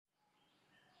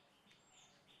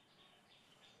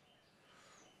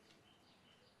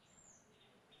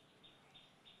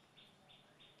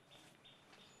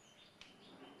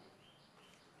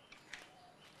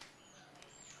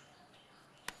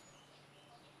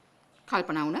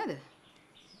කල්පනා වුණාද?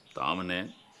 තාම නෑ.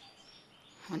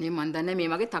 අනේ මන් දන්නේ මේ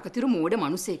වගේ තකතිරු මෝඩ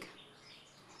මිනිසෙක්.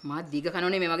 මා දිග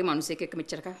කනෝනේ මේ වගේ මිනිසෙක් එක්ක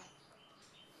මෙච්චර කල්.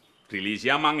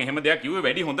 රිලීසියා මං එහෙම දෙයක් කිව්වේ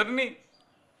වැඩි හොඳටනේ.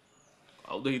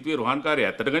 කවුද හිතුවේ රොහන්කාරය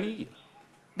ඇත්තට ගනී කියලා?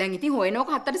 දැන් ඉතින් හොයනෝක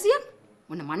 700ක්.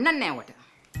 මොන මන්නන්නේ නෑ වට.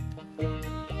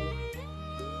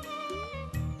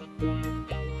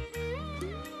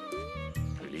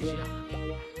 රිලීසියා.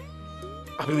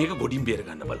 අපි මේක ගොඩින් බේර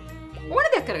ගන්න බලමු. ඕන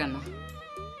දෙයක් කරගන්නවා.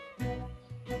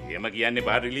 එහෙම කියන්නේ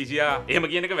බා රිලීසියා. එහෙම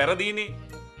කියන එක වැරදීනේ.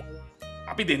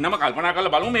 අපි දෙන්නම කල්පනා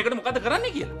කරලා බලමු මේකට මොකද කරන්න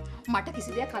කියලා. මට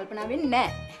කිසි දෙයක් කල්පනා වෙන්නේ නෑ.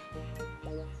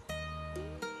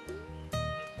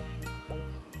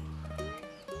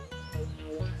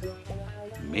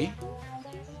 මේ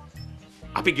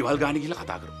අපි ගෙවල් ගාන කියලා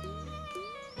කතා කරමු.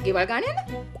 ගෙවල් ගාන යන්න?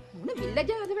 මොන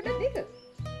විල්ලජාද වැඩද ඒක?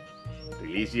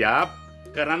 රිලීසියා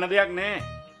කරන්න දෙයක් නෑ.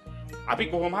 අපි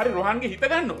කොහොම හරි රොහන්ගේ හිත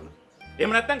ගන්න ඕන.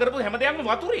 එහෙම නැත්නම් කරපු හැම දෙයක්ම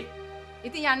වතුරේ.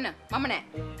 ඉතින් යන්න මම නෑ.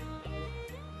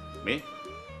 මේ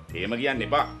එහෙම කියන්න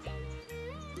එපා.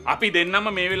 අපි දෙන්නම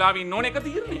මේ වෙලාවේ ඉන්න ඕන එක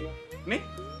තීරණේ. නේ?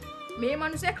 මේ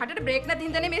මිනිස්සයා කටට බ්‍රේක් නැති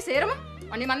හින්දානේ මේ සේරම.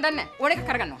 අනේ මන් දන්නේ නෑ. ඕන එක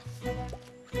කරගන්නවා.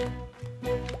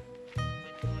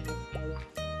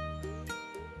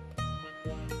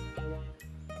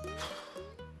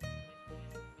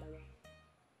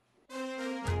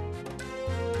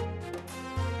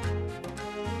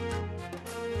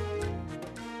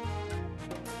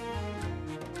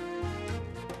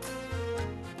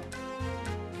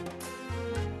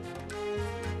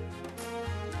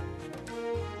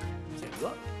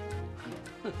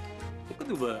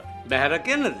 බැහැරක්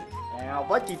යන්නද?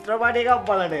 අප චිත්‍රපට එකක්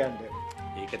බලන්න යන්න.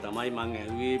 ඒක තමයි මං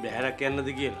ඇහුවේ බැහැරක් යන්නද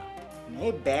කියලා.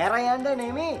 මේ බෑර යන්න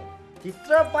නෙමේ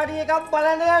චිත්‍රපට එකක්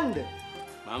බලන්න යන්න.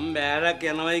 මං බැහැරක්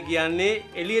යනවයි කියන්නේ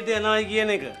එළියට යනවයි කියන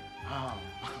එක.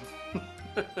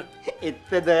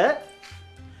 එත්තද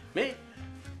මේ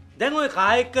දැන් ඔය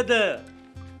කා එක්කද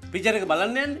පිචර් එක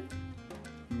බලන්න යන්නේ?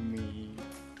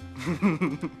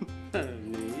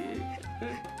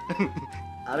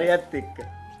 අරයත් එක්ක.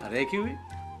 අරේ කිව්වේ?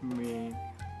 මේ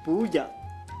පූජා.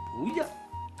 පූජා?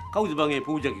 කවුද බං ඒ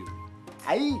පූජා කිව්වේ?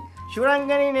 ඇයි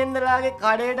ශුරංගනී නෙන්දලාගේ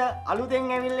කඩේට අලුතෙන්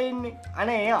ඇවිල්ලා ඉන්නේ.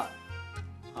 අනේ එයා.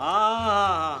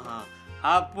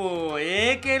 අපෝ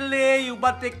ඒ කෙල්ලේ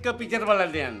යුබත් එක්ක පිචර්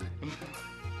බලන්න යන්න.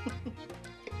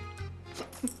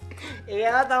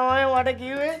 එයා තමයි මට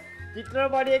කිව්වේ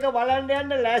චිත්‍රපට එක බලන්න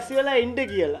යන්න ලෑස්ති වෙලා ඉන්න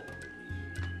කියලා.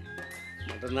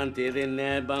 මට නම් තේරෙන්නේ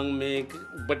නෑ බං මේක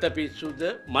ඔබට පිස්සුද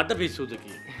මට පිස්සුද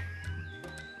කියලා.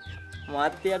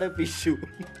 මාත්‍යට පිස්සු.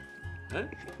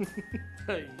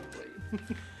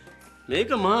 මේක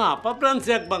මහා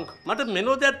අපප්‍රංශයක් බං. මට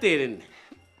මෙලෝ දෙයක් තේරෙන්නේ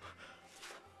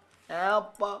නෑ.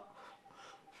 අප්පා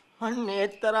මං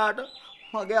නේතරාට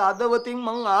මගේ අදවතින්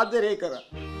මං ආදරය කරා.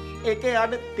 ඒක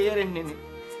යාට තේරෙන්නේ නෑ.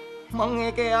 මං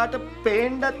ඒක යාට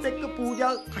පේන්ඩත් එක්ක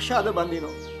පූජා කෂාද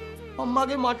බඳිනවා.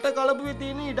 අම්මගේ මට්ට කලපුවේ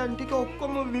තියෙන ඉඩම් ටික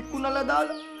ඔක්කොම විකුණලා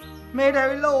දාලා මේට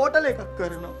ඇවිල්ලා හෝටල් එකක්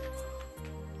කරනවා.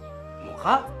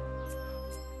 මොකා?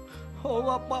 ඔව්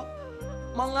අප්පා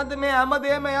මං අද මේ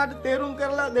හැමදේම එයාට තේරුම්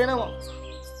කරලා දෙනවා.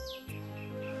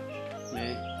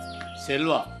 මේ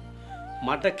සෙල්වා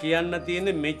මට කියන්න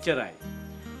තියෙන්නේ මෙච්චරයි.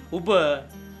 ඔබ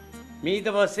ඊට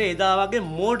පස්සේ එදා වගේ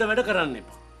මෝඩ වැඩ කරන්න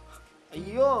එපා.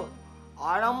 අයියෝ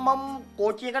ආනම් මම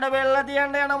කෝච්චියකට වෙල්ලා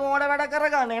තියන්න යන මෝඩ වැඩ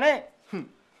කරගන්නේ නේ.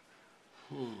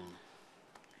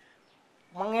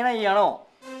 මං එන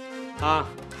යනවා.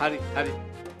 හරි හරි.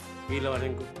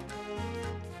 ඊළවරෙන්කෝ.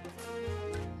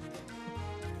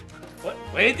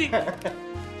 ඔයදී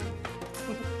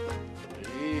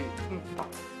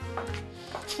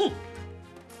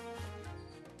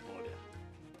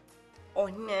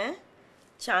ඔන්න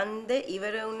ඡන්ද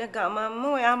ඉවර වුණ ගමන්ම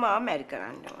ඔයා මාව මැරි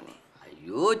කරන්න ඕනේ.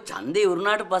 අයියෝ ඡන්දේ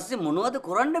ඉවරනාට පස්සේ මොනවද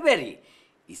කරන්න බැරි?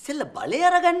 ඉස්සෙල්ලා බලය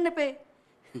අරගන්න එපේ.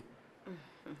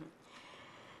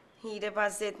 ඊට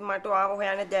පස්සෙත් මට ආව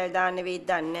හොයන්න දැල් දාන්න වෙයිද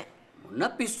දන්නේ. මොන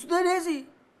පිස්සුද නේසි?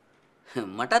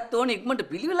 මටත් ඕනේ ඉක්මනට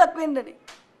පිළිවෙලක් වෙන්නනේ.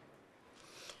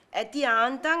 ඇති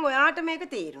ආන්තන් ඔයාට මේක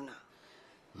තේරුණා.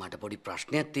 මට පොඩි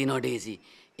ප්‍රශ්නයක් තියෙනවා ඩේසි.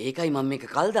 ඒකයි මම මේක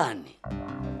කල් දාන්නේ.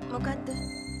 මොකද්ද?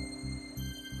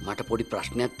 මට පොඩි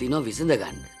ප්‍රශ්නයක් තියෙනවා විසඳ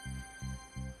ගන්න.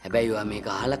 හැබැයි ඔයා මේක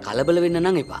අහලා කලබල වෙන්න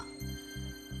නම් එපා.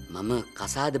 මම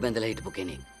කසාද බැඳලා හිටපු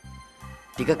කෙනෙක්.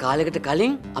 ටික කාලයකට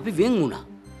කලින් අපි වෙන් වුණා.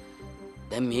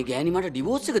 දැන් මේ ගෑණි මට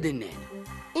ඩිවෝර්ස් එක දෙන්නේ නැහැ.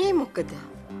 ඒ මොකද?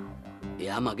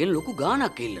 එයා මගෙන් ලොකු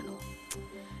ගාණක් ඉල්ලනවා.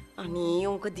 අනේ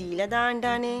උන්ක දීලා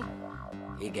දාන්නනේ.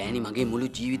 ඒ ගෑණි මගේ මුළු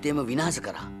ජීවිතේම විනාශ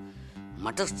කරා.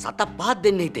 මට 7-5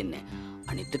 දෙන්න හිතෙන්නේ නැහැ.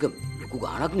 අනිත් එක ලොකු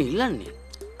ගාණක් නේ ඉල්ලන්නේ.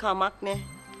 කමක් නැහැ.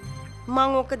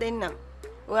 මං ඕක දෙන්නම්.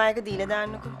 ඔයා එක දීලා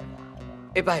දාන්නකෝ.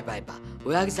 එපා.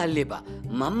 ඔයාගේ සල්ලි එපා.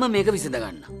 මම්ම මේක විසඳ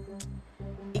ගන්න.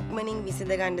 ඉක්මනින්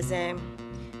විසඳ ගන්න සෑම්.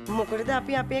 මොකටද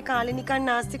අපි අපේ කාලේ නිකන්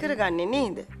නාස්ති කරගන්නේ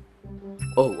නේද?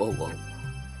 ඔව් ඔව් ඔව්.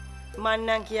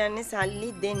 මන්නම් කියන්නේ සල්ලි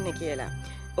දෙන්න කියලා.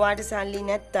 ඔයාට සල්ලි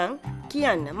නැත්තම්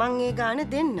කියන්න මං ඒ ගාන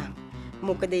දෙන්නම්.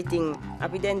 මොකද ඉතින්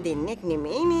අපි දැන් දෙන්නෙක්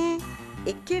නෙමෙයිනේ.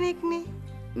 එක්කෙනෙක්නේ.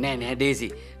 නෑ නෑ ඩේසි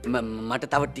මට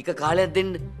තව ටික කාලයක්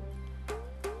දෙන්න.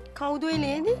 කවුද ඔය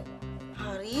ලේඩි?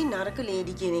 හරි නරක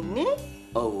ලේඩි කෙනෙක් නේ.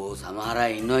 ඔව් ඔව් සමහර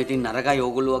අය ඉන්නවා ඉතින් නරකයි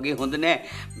ඕගොල්ලෝ වගේ හොඳ නෑ.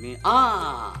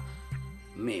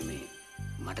 මේ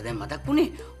මට දැන් මතක් වුණේ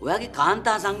ඔයාගේ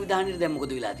කාන්තා සංවිධානයේ දැන්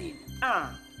මොකද වෙලා තියෙන්නේ?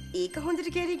 ඒක හොඳට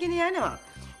කෙරීගෙන යනවා.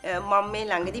 මම මේ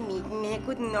ළඟදී මීටින්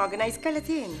එකකුත් ඕගනයිස් කරලා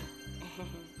තියෙනවා.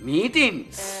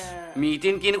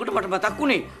 මීටින් කියනකොට මට මතක්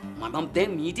වුණේ මම දැන්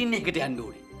මීටින් එකකට යන්න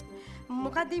ඕනේ.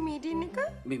 මොකද්ද මීටින් එක?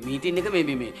 මේ මීටින් එක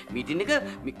මීටින් එක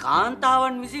මේ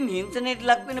කාන්තාවන් විසින් හිංසනයට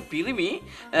ලක් වෙන පිරිමි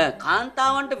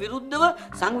කාන්තාවන්ට විරුද්ධව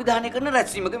සංවිධානය කරන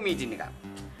රැස්වීමක මීටින් එකක්.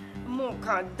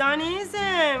 මොකක්ද අනේ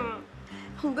සෑම්?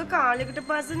 හුඟ කාලෙකට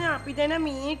පස්සේනේ අපි දැන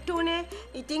මීට් උනේ.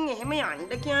 ඉතින් එහෙම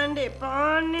යන්න කියන්න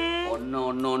එපානේ.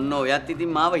 ඔන්න ඔයත්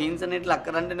ඉතින් මාව හිංසනයට ලක්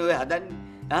කරන්නනේ ඔය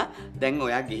හදන්නේ. දැන්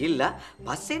ඔයා ගිහිල්ලා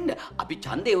පස්සෙන්ද අපි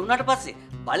ඡන්දේ වුණාට පස්සේ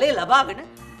බලය ලබාගෙන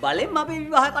බලෙන් අපේ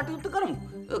විවාහ කටයුතු කරමු.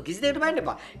 කිසි දෙයකට බයන්න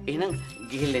එපා. එහෙනම්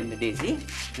ගිහිල්ලා එන්න daisy.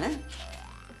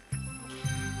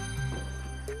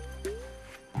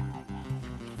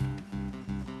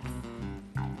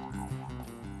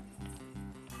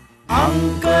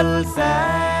 Uncle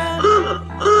Sam.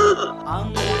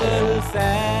 Uncle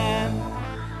Sam.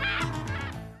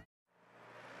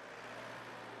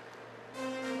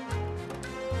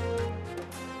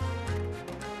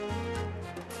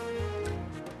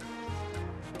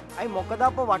 අයි මොකද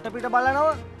අප වටපිට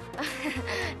බලනවා?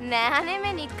 නෑනේ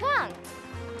මේ නිකන්.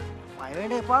 බය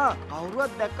වෙන්න එපා.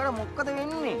 කවුරුවත් දැක්කට මොකද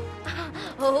වෙන්නේ?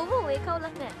 ඔව් ඒක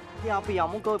අවුලක් නෑ. ඉතින් අපි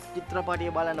යමුකෝ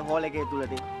චිත්‍රපටිය බලන්න හෝල් එකේ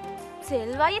තුලට.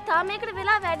 සෙල්වයි තාම මේකට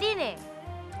වෙලා වැඩිනේ.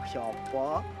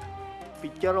 අප්පා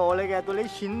පිච්චර් හෝල් එක ඇතුලේ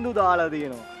සින්දු දාලා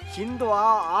තියෙනවා. සින්දු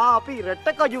අපි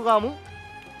රටකජු ගමු.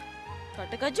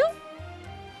 රටකජු?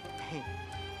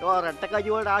 ඒවා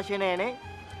රටකජු වලට ආශේ නෑනේ.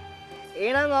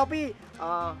 එහෙනම් අපි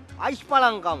අයිස්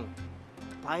පලං කමු.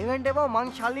 බය වෙන්න එපා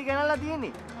මං ශල්ලි ගෙනල්ලා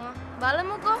තියෙන්නේ.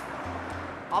 බලමුකෝ.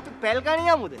 අපි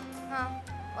පෙල්කණි යමුද?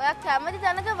 ඔයා කැමති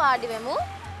තැනක වාඩි වෙමු.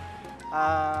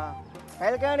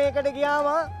 පෙල්කණි එකට ගියාම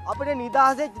අපිට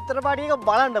නිදහසේ චිත්‍රපටියක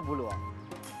බලන්න පුළුවන්.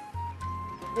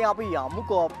 ඉතින් අපි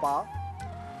යමුකෝ අප්පා.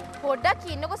 පොඩ්ඩක්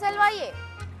ඉන්නකෝ සෙල්වයියේ.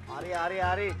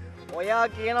 හරි. ඔයා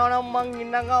කියනවා නම් මං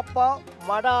ඉන්නම් අප්පා.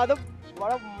 මට අද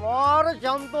මාර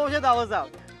සන්තෝෂ දවසක්.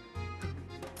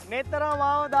 මෙතර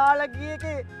මාව දාලා ගිය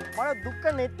එකේ මට දුක්ඛ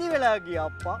නැති වෙලා ගියා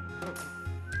අප්පා.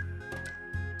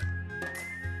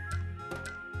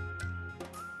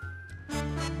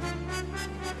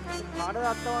 කාටද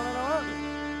අත්තවනනවා?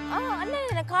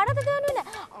 අනේ කාටද ගන්නේ නෑ.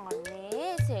 අනේ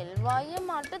සෙල්වයිය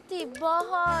මට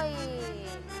තිබ්බහයි.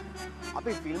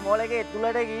 අපි ෆිල්ම් හෝල් එකේ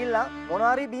තුලට ගිහිල්ලා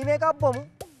මොනවාරි බීම එකක් බොමු.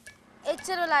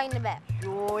 එච්චර වෙලා ඉන්න බෑ.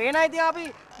 යෝ එනයි ඉතින් අපි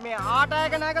මේ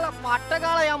ආටයක නැගලා පට්ට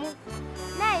ගාලා යමු.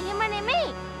 නෑ එහෙම නෙමෙයි.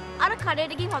 අර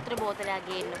කඩේට ගිහින් වතුර බෝතලයක්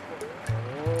ගේන්නකෝ.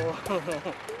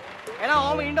 එනවා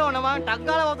ඕම ඉන්න ඕන මම ටක්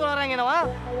ගාලා වතුර අරන් එනවා.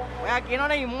 ඔයා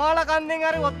කියනවනේ ඉම්මාල කන්දෙන්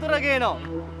හරි වතුර ගේනවා.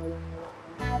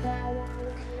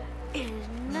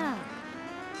 එන්න.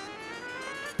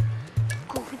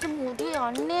 කොහෙද මොඩු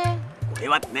යන්නේ?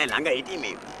 කොහෙවත් නෑ ළඟ හිටියේ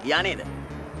මේ ගියා නේද?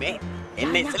 මේ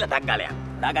එන්න ඉස්සෙල්ලා ටක් ගාලා යන්න.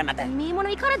 දා ගන්නට. මේ මොන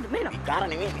විකාරද මෙන්න. විකාර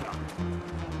නෙමෙයි මේක.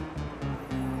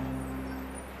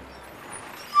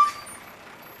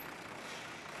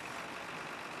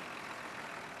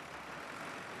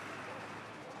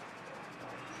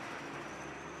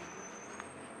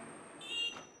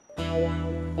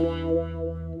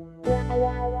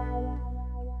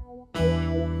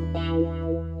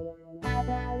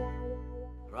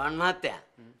 රන් මහත්තයා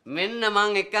මෙන්න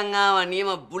මං එක්කන් ආවා නියම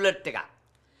බුලට් එකක්.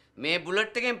 මේ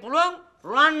බුලට් එකෙන් පුළුවන්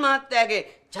රන් මහත්තයාගේ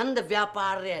ඡන්ද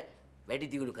ව්‍යාපාරය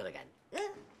වැඩි දියුණු කරගන්න.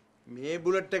 මේ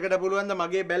බුලට් එකට පුළුවන්ද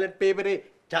මගේ බැලට් පේපරේ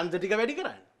ඡන්ද ටික වැඩි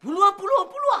කරන්න?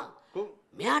 පුළුවන්.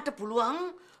 මෙයාට පුළුවන්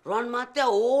රන් මහත්තයා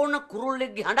ඕන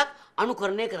කුරුල්ලෙක්ගේ හඬක්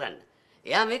අනුකරණය කරන්න.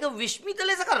 එයා මේක විශ්මිත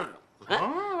ලෙස කරනවා.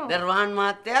 දැන් රන්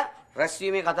මහත්තයා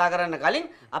රැස්වීමේ කතා කරන්න කලින්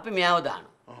අපි මෙයාව දානවා.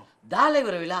 දාලා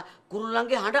ඉවර වෙලා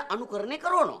කුරුල්ලන්ගේ හඬ අනුකරණය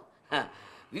කරනවා.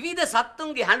 විවිධ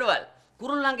සත්තුන්ගේ හඬවල්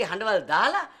කුරුල්ලන්ගේ හඬවල්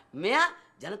දාලා මෙයා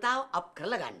ජනතාව අප්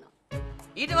කරලා ගන්නවා.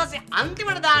 ඊට පස්සේ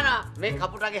අන්තිමට දානවා මේ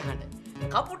කපුටගේ හඬ.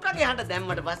 කපුටගේ හඬ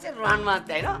දැම්මට පස්සේ රහන්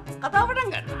මහත්තයා එනවා කතාව පටන්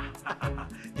ගන්නවා.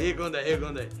 ඒක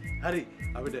හොඳයි. හරි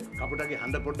අපිට කපුටගේ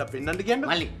හඬ පොඩ්ඩක් පෙන්වන්න කියන්න.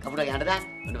 මල්ලි කපුටගේ හඬ දාන්න.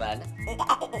 ඔන්න බලන්න.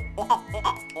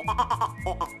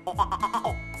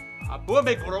 අපෝ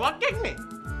මේ කොරවක් එක්නේ.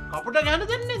 කපුටගේ හඬ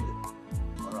දෙන්නේ නැද්ද?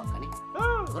 කොරවක්නේ.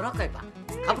 කොරවක් එපා.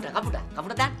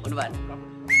 කපුට දාන්න. ඔන්න බලන්න.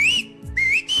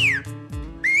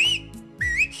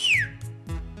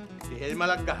 එහෙල්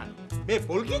මලක් ගහන්න. මේ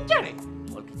පොල් කිච්චනේ.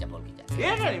 පොල් කිච්ච.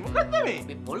 ඒකනේ මොකක්ද මේ?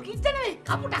 මේ පොල් කිච්ච නෙවෙයි.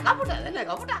 කපුට. නේද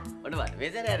කපුට. ඔන්න බලන්න.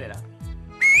 මේසෙන් හැරෙනවා.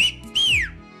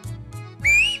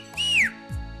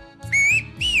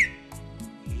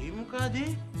 ඒ මොකද?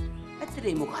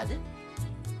 ඇත්තටම මොකද?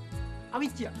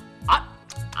 අවිච්චය.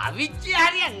 අවිච්චය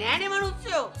හරියන්නේ නෑනේ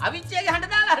මනුස්සයෝ. අවිච්චයගේ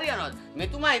හඬ දාලා හරියනවද?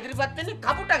 මෙතුමා ඉදිරිපත් වෙන්නේ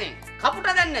කපුටගෙන්. කපුට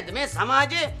දන්නේ නැද්ද? මේ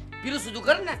සමාජයේ පිරිසුදු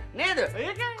කරන නේද?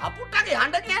 කපුටගේ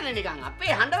හඬ කියන්නේ නිකන්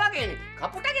අපේ හඬ වගේනේ.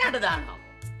 කපුටගේ හඬ දානවා.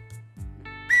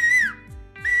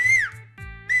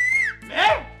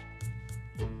 මේ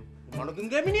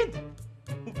මොනතුන්ගේ මිනිහද?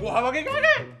 කොහා වගේ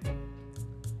ගහන්නේ?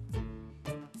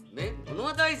 මේ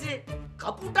මොනවද ඉසේ?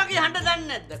 කපුටගේ හඬ දන්නේ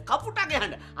නැද්ද? කපුටගේ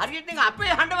හඬ. හරියට නිකන්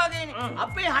අපේ හඬ වගේනේ.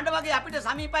 අපේ හඬ වගේ අපිට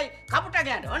සමීපයි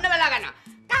කපුටගේ හඬ. ඔන්න බලා ගන්නවා.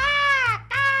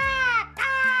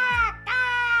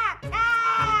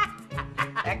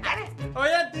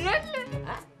 ඔය තියන්නේ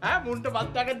මුන්ට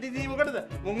බත්තක දිදී මොකටද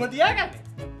මුන්ව තියාගන්නේ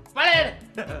බලන්න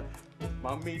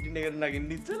මම මීටින් එකට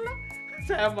නගින්න ඉස්සෙල්ලා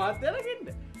සෑම මාත්‍යලකින්ද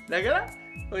දැකලා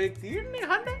ඔය තියන්නේ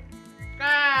හඬ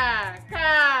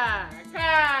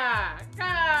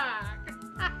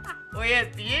ඔය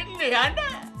තියන්නේ හඬ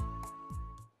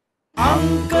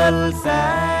Uncle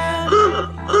Sam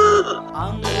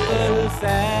Uncle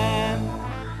Sam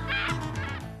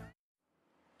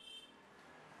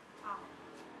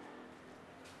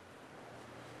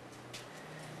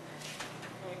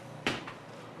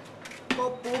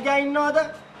පූජා ඉන්නවද?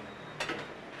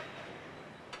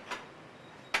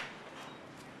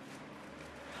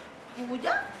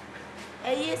 පූජා?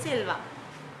 ඇයි ඒ සෙල්වා?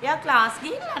 එයා ක්ලාස්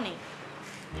ගිහිල්ලානේ.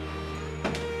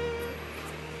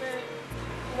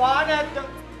 වා නැද්ද?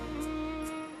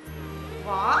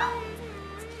 වා?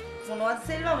 මොනවද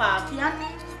සෙල්වා වා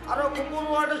කියන්නේ? අර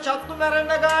කුඹුරුවට ශත්තු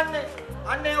මැරෙන්න ගාන්නේ.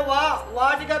 අන්නේ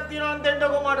වා ටිකක් තියනවා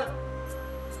දෙන්නකො මට.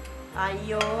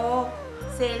 අයියෝ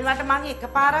සෙල්වට මං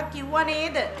එකපාරක් කිව්වා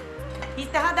නේද?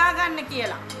 හිත හදාගන්න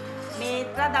කියලා.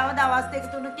 මේත්‍රා දවස් දෙක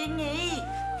තුනකින් එයි.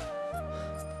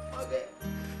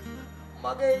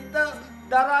 මගේ හිත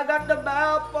දරා ගන්න බෑ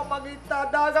අප්පා. මගේ හිත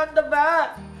හදා ගන්න බෑ.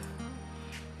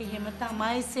 එහෙම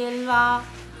තමයි සෙල්වා.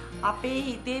 අපේ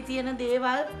හිතේ තියෙන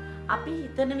දේවල් අපි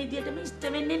හිතන විදිහටම ඉෂ්ට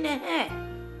වෙන්නේ නැහැ.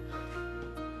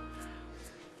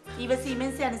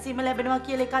 ඉවසීමෙන් සැනසීම ලැබෙනවා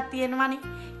කියලා එකක් තියෙනවනේ.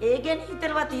 ඒ ගැන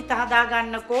හිතලවත් හිත හදා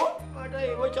ගන්නකෝ. මට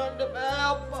ඉවසන්න බෑ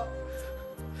අප්පා.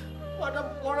 මට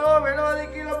මොනවා වෙනවද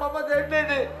කියලා මම දෙන්නේ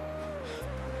නේ.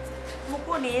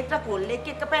 මොකෝ නේත්‍ර කොල්ලෙක්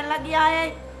එක්ක පැනලා ගියායයි.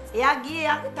 එයා ගියේ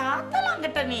එයාගේ තාත්තා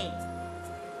ළඟටනේ.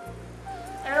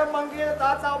 එහෙනම් මං කියන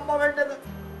තාත්තා අම්මා වෙන්නද?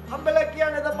 අම්බලා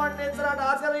කියන්නේද මං නේත්‍රාට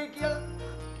ආසරයි කියලා?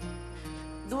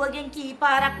 දුවගෙන් කී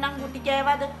පාරක් නම් ගුටි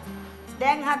කෑවද?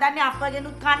 දැන් හදන්නේ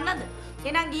අපගෙනුත් කන්නද?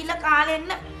 එහෙනම් ගිහිල්ලා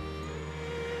කාලෙන්න.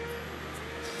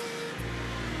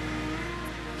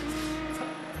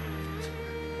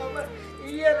 මම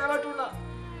ඊයේ රැවටුණා.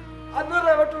 අද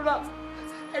රැවටුණා.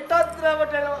 එටත්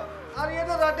රැවටෙනවා.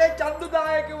 හරියට රටේ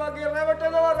චන්දුදායක වගේ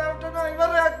රැවටෙනවා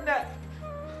ඉවරයක් නැහැ.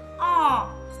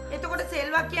 එතකොට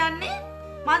සෙල්වා කියන්නේ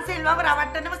මං සෙල්වාව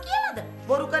රවට්ටනවා කියලාද?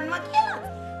 බොරු කරනවා කියලාද?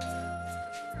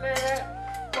 නෑ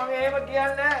මම එහෙම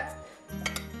කියන්නේ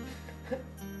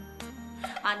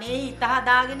අනේ හිත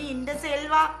හදාගෙන ඉන්න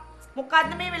සෙල්වා.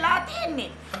 මොකද්ද මේ වෙලා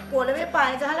තියෙන්නේ? පොළවේ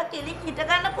පය ගහලා කෙලින් හිට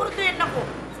ගන්න පුරුදු වෙන්නකෝ.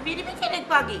 පිරිමි කෙනෙක්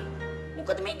වගේ.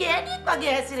 මොකද මේ ගෑණියෙක්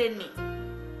වගේ හැසිරෙන්නේ?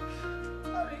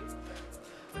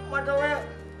 මට ඔය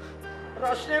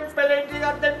රශ්නෙන් පෙලෙන්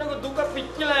ටිකක් දෙන්නකෝ දුක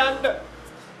පිච්චිලා යන්න.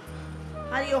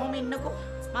 හරි ඔහොම ඉන්නකෝ.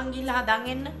 මං ගිහලා හදන්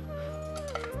එන්න.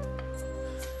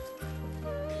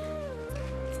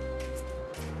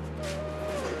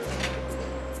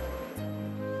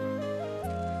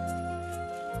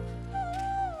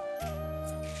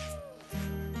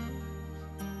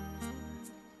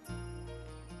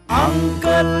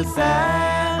 Uncle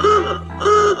Sam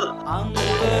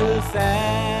Uncle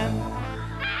Sam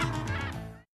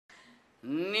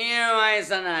නියමයි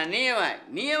සනා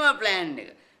නියම ප්ලෑන් එක.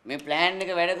 මේ ප්ලෑන්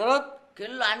එක වැඩ කරොත්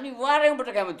කෙල්ල අනිවාර්යෙන්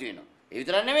ඔබට කැමති වෙනවා. ඒ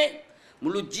විතරක් නෙමෙයි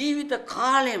මුළු ජීවිත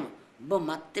කාලෙම ඔබ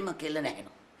මත්තෙම කෙල්ල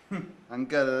නැහෙනවා.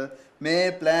 අංකල් මේ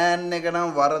ප්ලෑන් එක නම්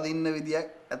වරදින්න විදියක්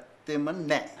ඇත්තෙම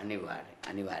නැහැ.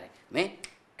 අනිවාර්යෙන්. මේ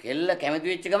කෙල්ල කැමති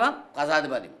වෙච්ච ගමන් කසාද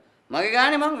බදිමු. මගේ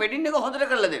ගානේ මං වෙඩින් එක හොඳට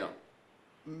කරලා දෙනවා.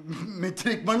 මෙච්චර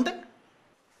ඉක්මනට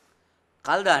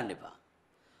කල් දාන්න එපා.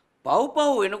 පව්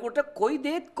වෙනකොට කොයි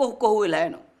දේත් කොහු වෙලා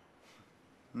යනවා.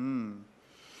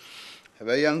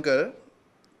 හැබැයි අංකල්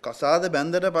කසාද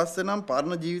බැන්දට පස්සේ නම්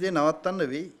පරණ ජීවිතේ නවත්තන්න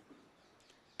වෙයි.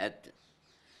 ඇත්ත.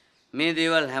 මේ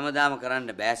දේවල් හැමදාම කරන්න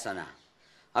බෑ සනා.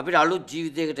 අපිට අලුත්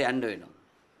ජීවිතයකට යන්න වෙනවා.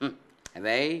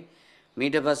 හැබැයි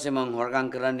මීට පස්සේ මං හොරකම්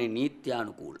කරන්නේ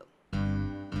නීත්‍යානුකූලව.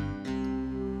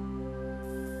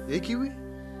 ඒ කිව්වේ?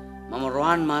 මම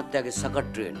රොහන් මහත්තයාගේ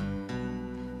සෙක්‍රටරි වෙනවා.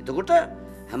 එතකොට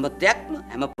හැම දෙයක්ම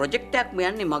හැම ප්‍රොජෙක්ට් එකක්ම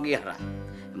යන්නේ මගේ හරහා.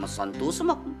 හැම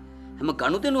සන්තෝෂමක්ම හැම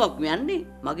ගනුදෙනුවක්ම යන්නේ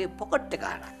මගේ පොකට් එක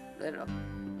හරහා.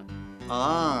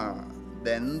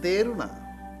 දැන් තේරුණා.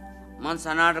 මං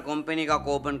සනාට කම්පැනි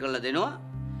එකක් ඕපන් කරලා දෙනවා.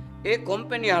 ඒ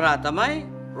කම්පැනි හරහා තමයි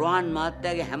රොහන්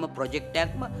මහත්තයාගේ හැම ප්‍රොජෙක්ට්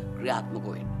එකක්ම ක්‍රියාත්මක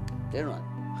වෙන්නේ. තේරුණාද?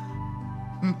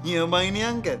 නියමයිනේ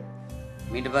අංකල්.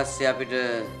 ඊට පස්සේ අපිට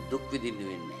දුක් විඳින්න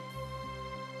වෙන්නේ.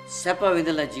 සැප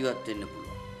විඳලා ජීවත් වෙන්න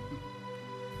පුළුවන්.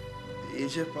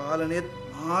 දේශපාලනයේත්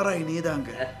මාරයි නේද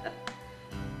අංකල්?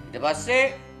 ඊට පස්සේ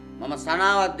මම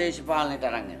සනාවත් දේශපාලනයට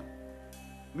අරන් යනවා.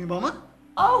 මේ මම?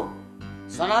 ඔව්.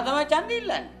 සනා තමයි ඡන්දය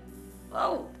ඉල්ලන්නේ.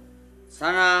 ඔව්.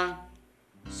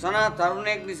 සනා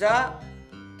තරුණයෙක් නිසා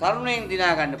තරුණයෙන්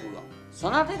දිනා ගන්න පුළුවන්.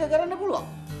 සනාට ඒක කරන්න පුළුවන්.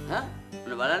 හා?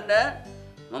 මොන බලන්න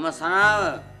මම සනාව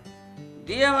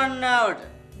දියවන්නාවට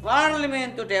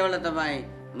පාර්ලිමේන්තුවට එවලා තමයි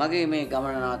මගේ මේ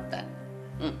ගමන නවත්තන්නේ.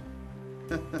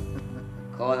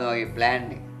 කොහොමද වගේ ප්ලෑන්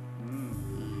එක?